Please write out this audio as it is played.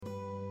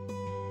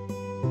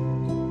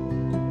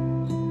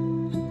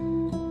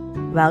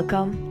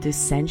Welcome to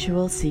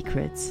Sensual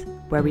Secrets,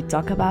 where we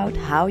talk about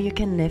how you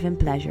can live in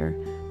pleasure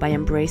by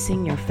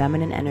embracing your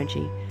feminine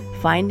energy,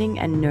 finding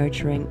and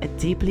nurturing a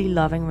deeply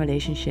loving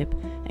relationship,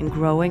 and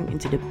growing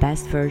into the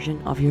best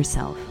version of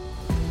yourself.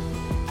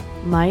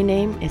 My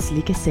name is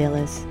Lieke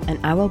Seles, and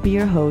I will be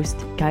your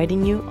host,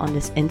 guiding you on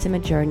this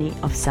intimate journey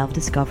of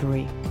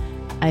self-discovery.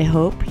 I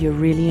hope you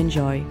really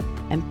enjoy,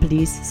 and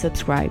please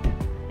subscribe.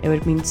 It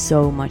would mean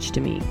so much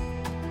to me.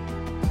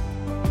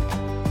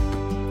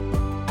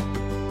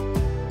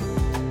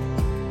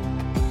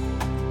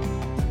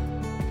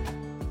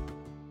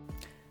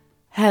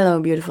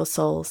 Hello, beautiful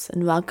souls,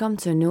 and welcome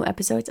to a new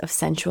episode of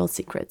Sensual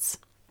Secrets.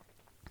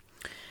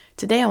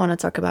 Today I want to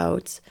talk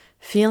about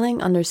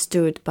feeling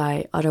understood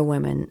by other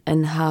women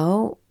and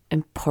how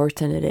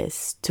important it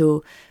is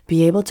to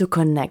be able to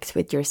connect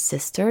with your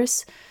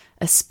sisters,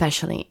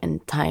 especially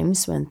in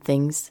times when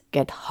things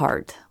get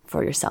hard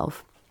for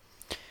yourself.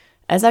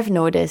 As I've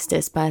noticed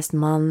this past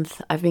month,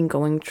 I've been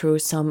going through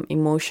some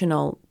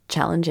emotional,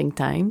 challenging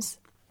times.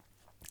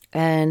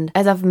 And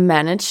as I've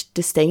managed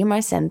to stay in my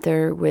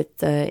center with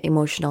the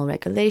emotional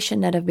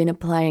regulation that I've been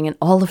applying and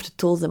all of the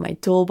tools in my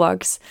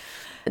toolbox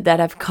that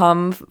have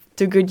come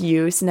to good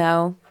use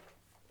now,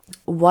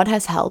 what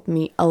has helped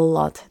me a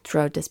lot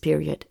throughout this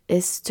period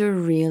is to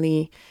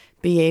really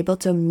be able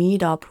to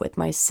meet up with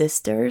my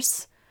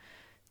sisters,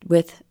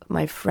 with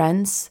my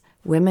friends,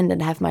 women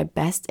that have my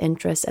best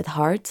interests at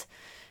heart,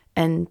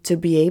 and to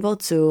be able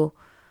to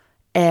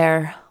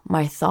air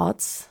my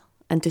thoughts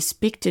and to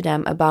speak to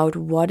them about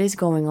what is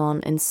going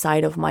on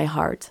inside of my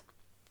heart.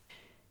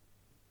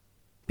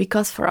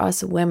 Because for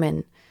us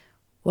women,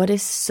 what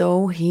is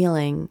so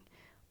healing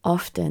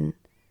often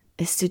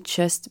is to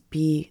just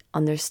be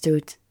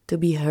understood, to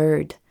be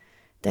heard.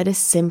 That is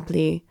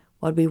simply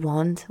what we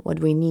want, what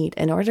we need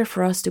in order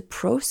for us to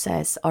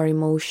process our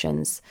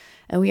emotions.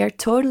 And we are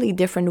totally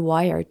different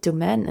wired to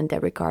men in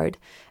that regard,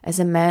 as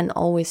a man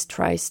always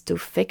tries to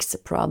fix a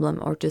problem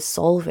or to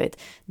solve it,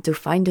 to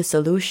find a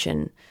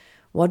solution.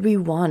 What we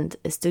want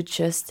is to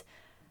just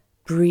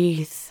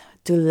breathe,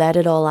 to let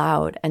it all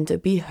out, and to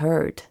be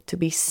heard, to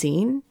be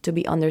seen, to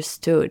be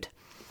understood.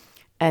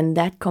 And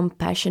that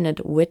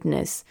compassionate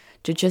witness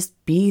to just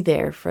be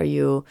there for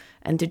you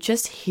and to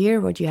just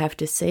hear what you have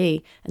to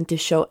say and to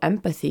show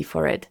empathy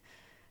for it,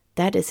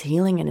 that is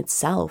healing in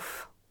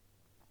itself.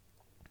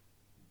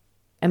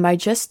 And by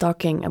just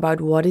talking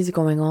about what is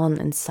going on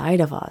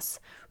inside of us,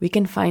 we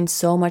can find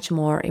so much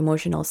more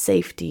emotional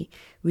safety.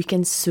 We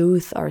can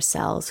soothe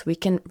ourselves. We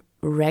can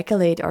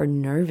regulate our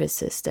nervous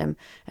system,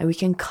 and we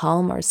can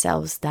calm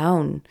ourselves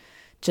down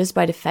just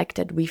by the fact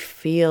that we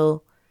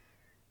feel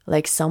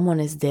like someone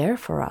is there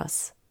for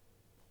us,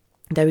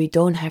 that we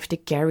don't have to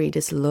carry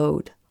this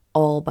load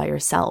all by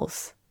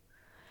ourselves.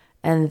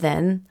 And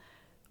then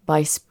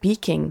by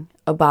speaking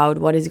about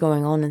what is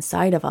going on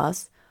inside of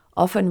us,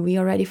 often we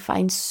already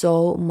find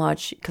so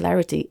much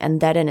clarity, and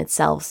that in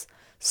itself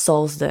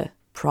solves the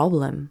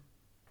problem.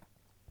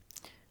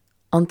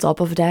 On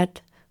top of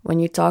that, when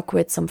you talk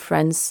with some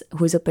friends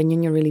whose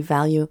opinion you really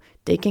value,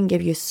 they can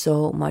give you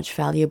so much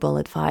valuable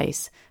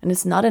advice. And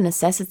it's not a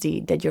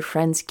necessity that your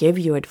friends give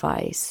you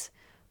advice.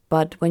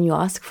 But when you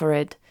ask for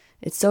it,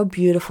 it's so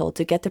beautiful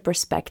to get the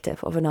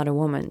perspective of another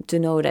woman, to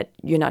know that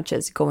you're not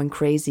just going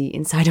crazy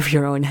inside of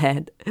your own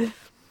head.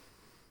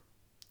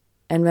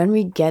 And when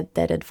we get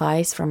that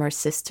advice from our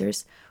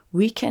sisters,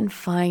 we can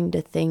find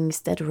the things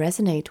that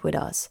resonate with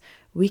us.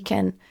 We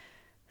can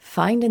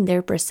find in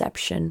their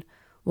perception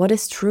what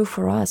is true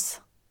for us.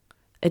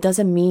 It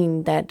doesn't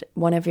mean that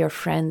one of your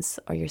friends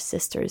or your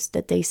sisters,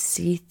 that they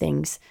see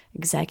things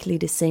exactly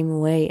the same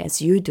way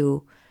as you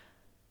do.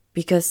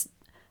 Because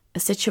a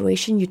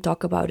situation you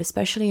talk about,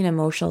 especially an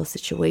emotional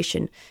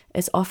situation,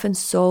 is often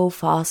so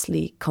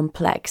vastly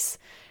complex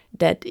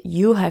that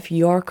you have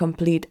your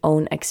complete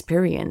own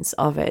experience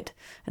of it.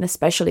 And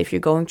especially if you're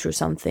going through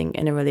something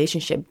in a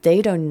relationship, they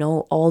don't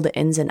know all the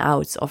ins and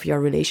outs of your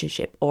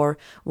relationship or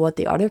what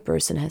the other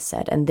person has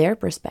said and their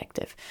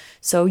perspective.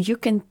 So you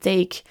can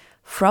take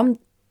from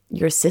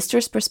your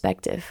sister's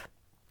perspective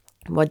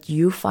what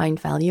you find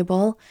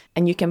valuable,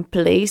 and you can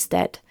place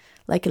that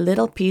like a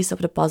little piece of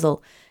the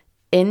puzzle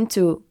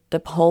into the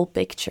whole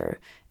picture,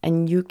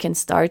 and you can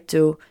start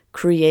to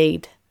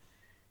create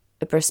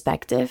a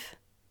perspective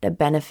that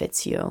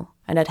benefits you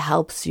and that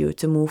helps you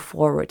to move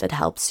forward, that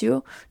helps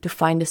you to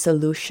find a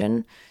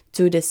solution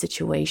to this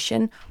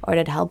situation, or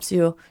that helps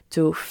you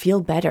to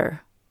feel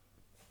better.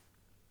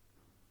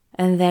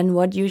 And then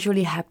what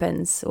usually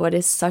happens, what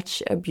is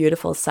such a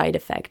beautiful side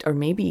effect, or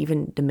maybe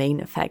even the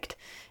main effect,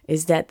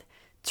 is that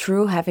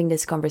through having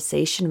this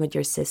conversation with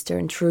your sister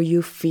and through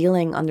you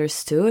feeling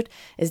understood,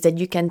 is that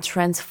you can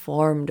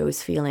transform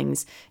those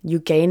feelings. You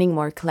gaining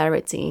more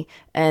clarity,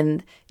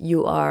 and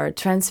you are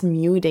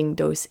transmuting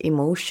those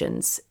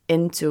emotions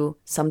into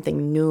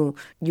something new.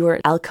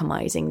 You're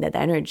alchemizing that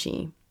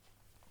energy.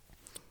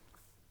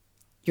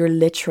 You're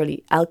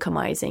literally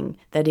alchemizing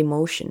that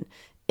emotion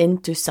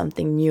into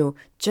something new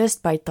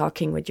just by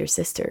talking with your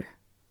sister.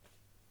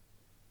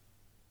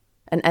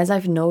 And as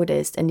I've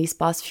noticed in these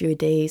past few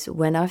days,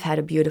 when I've had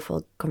a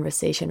beautiful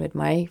conversation with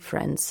my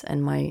friends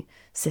and my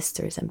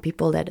sisters and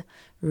people that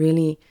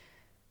really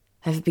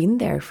have been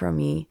there for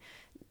me,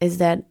 is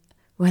that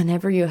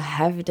whenever you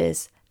have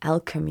this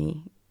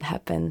alchemy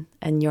happen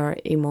and your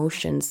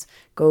emotions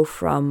go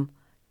from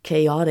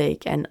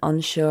chaotic and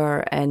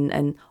unsure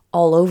and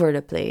all over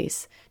the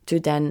place to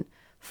then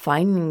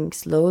finding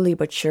slowly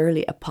but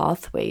surely a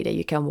pathway that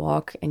you can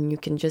walk, and you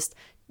can just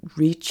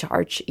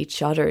recharge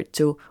each other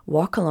to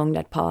walk along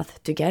that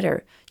path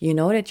together. You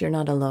know that you're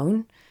not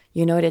alone.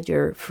 You know that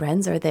your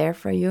friends are there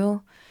for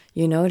you.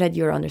 You know that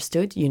you're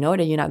understood. You know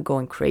that you're not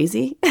going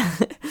crazy.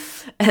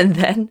 And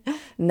then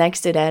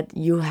next to that,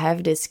 you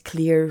have this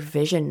clear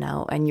vision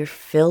now, and you're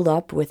filled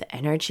up with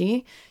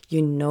energy.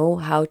 You know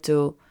how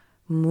to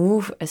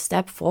move a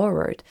step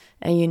forward,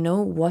 and you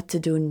know what to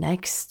do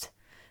next.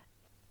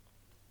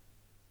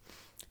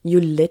 You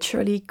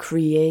literally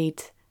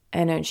create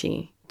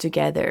energy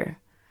together.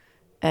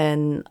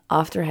 And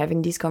after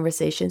having these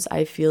conversations,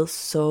 I feel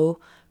so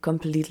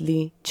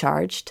completely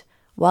charged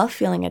while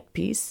feeling at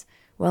peace,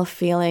 while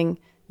feeling,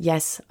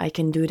 yes, I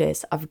can do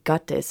this. I've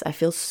got this. I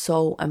feel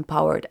so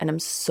empowered. And I'm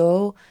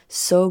so,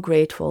 so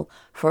grateful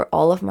for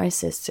all of my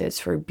sisters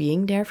for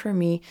being there for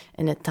me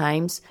in the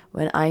times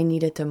when I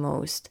needed the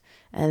most.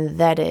 And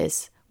that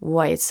is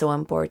why it's so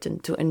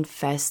important to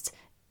invest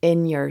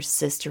in your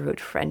sisterhood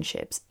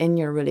friendships, in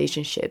your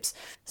relationships,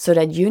 so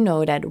that you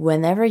know that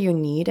whenever you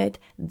need it,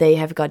 they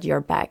have got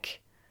your back.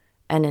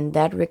 And in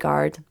that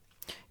regard,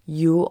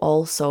 you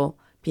also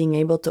being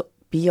able to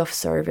be of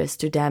service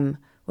to them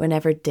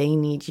whenever they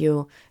need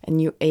you,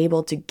 and you're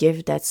able to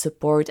give that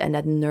support and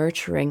that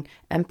nurturing,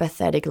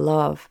 empathetic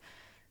love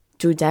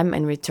to them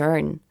in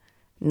return,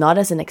 not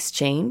as an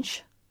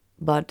exchange,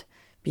 but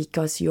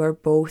because you're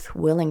both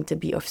willing to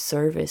be of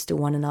service to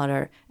one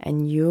another,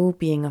 and you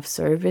being of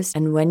service.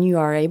 And when you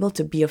are able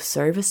to be of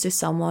service to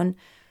someone,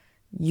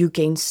 you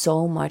gain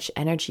so much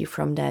energy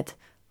from that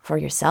for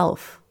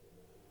yourself.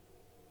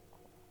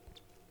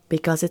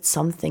 Because it's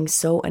something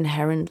so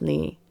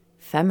inherently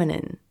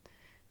feminine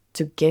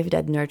to give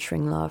that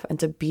nurturing love and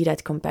to be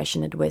that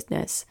compassionate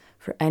witness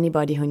for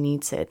anybody who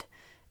needs it.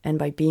 And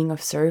by being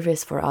of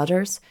service for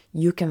others,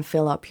 you can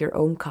fill up your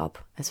own cup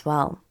as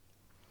well.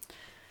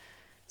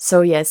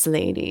 So yes,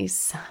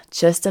 ladies,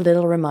 just a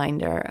little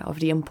reminder of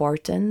the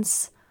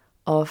importance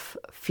of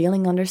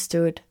feeling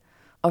understood,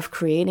 of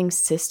creating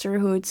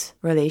sisterhood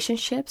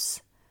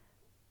relationships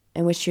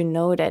in which you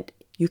know that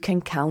you can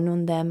count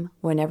on them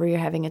whenever you're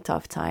having a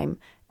tough time,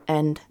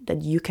 and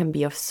that you can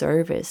be of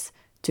service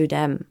to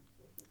them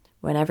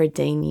whenever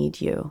they need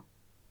you.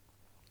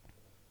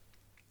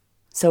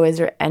 So is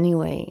there any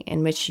way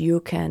in which you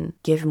can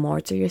give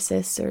more to your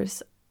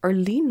sisters or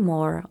lean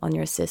more on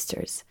your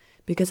sisters?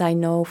 Because I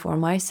know for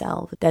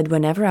myself that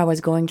whenever I was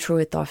going through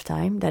a tough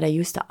time, that I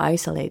used to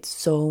isolate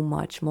so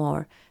much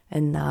more.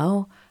 And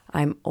now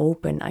I'm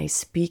open. I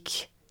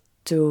speak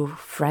to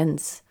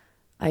friends.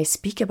 I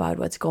speak about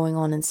what's going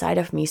on inside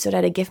of me, so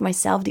that I give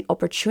myself the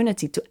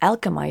opportunity to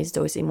alchemize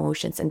those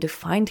emotions and to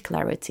find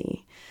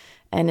clarity.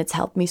 And it's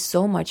helped me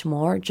so much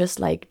more, just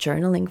like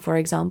journaling, for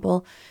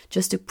example,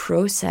 just to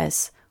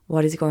process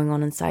what is going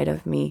on inside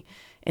of me.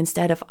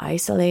 Instead of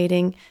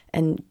isolating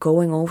and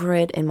going over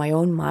it in my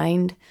own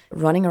mind,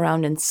 running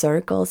around in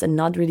circles and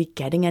not really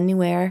getting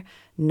anywhere,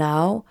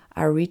 now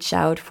I reach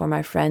out for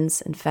my friends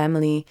and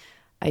family.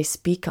 I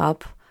speak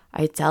up.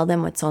 I tell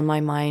them what's on my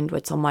mind,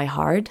 what's on my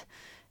heart.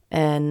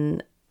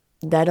 And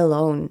that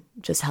alone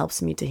just helps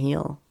me to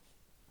heal.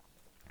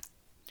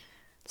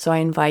 So I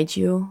invite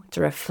you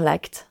to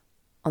reflect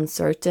on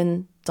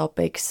certain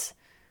topics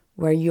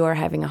where you are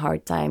having a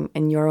hard time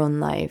in your own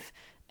life,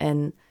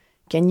 and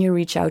can you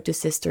reach out to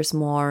sisters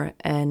more,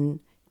 and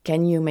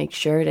can you make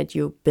sure that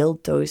you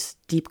build those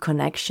deep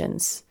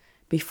connections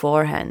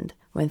beforehand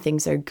when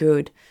things are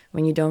good,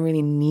 when you don't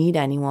really need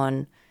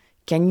anyone?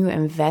 Can you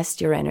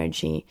invest your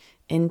energy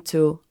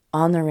into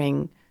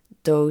honoring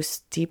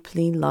those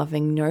deeply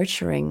loving,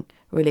 nurturing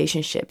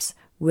relationships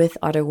with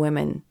other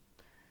women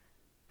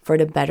for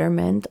the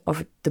betterment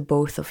of the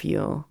both of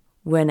you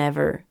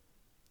whenever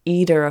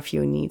either of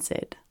you needs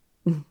it?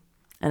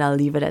 And I'll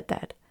leave it at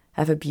that.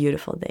 Have a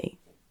beautiful day.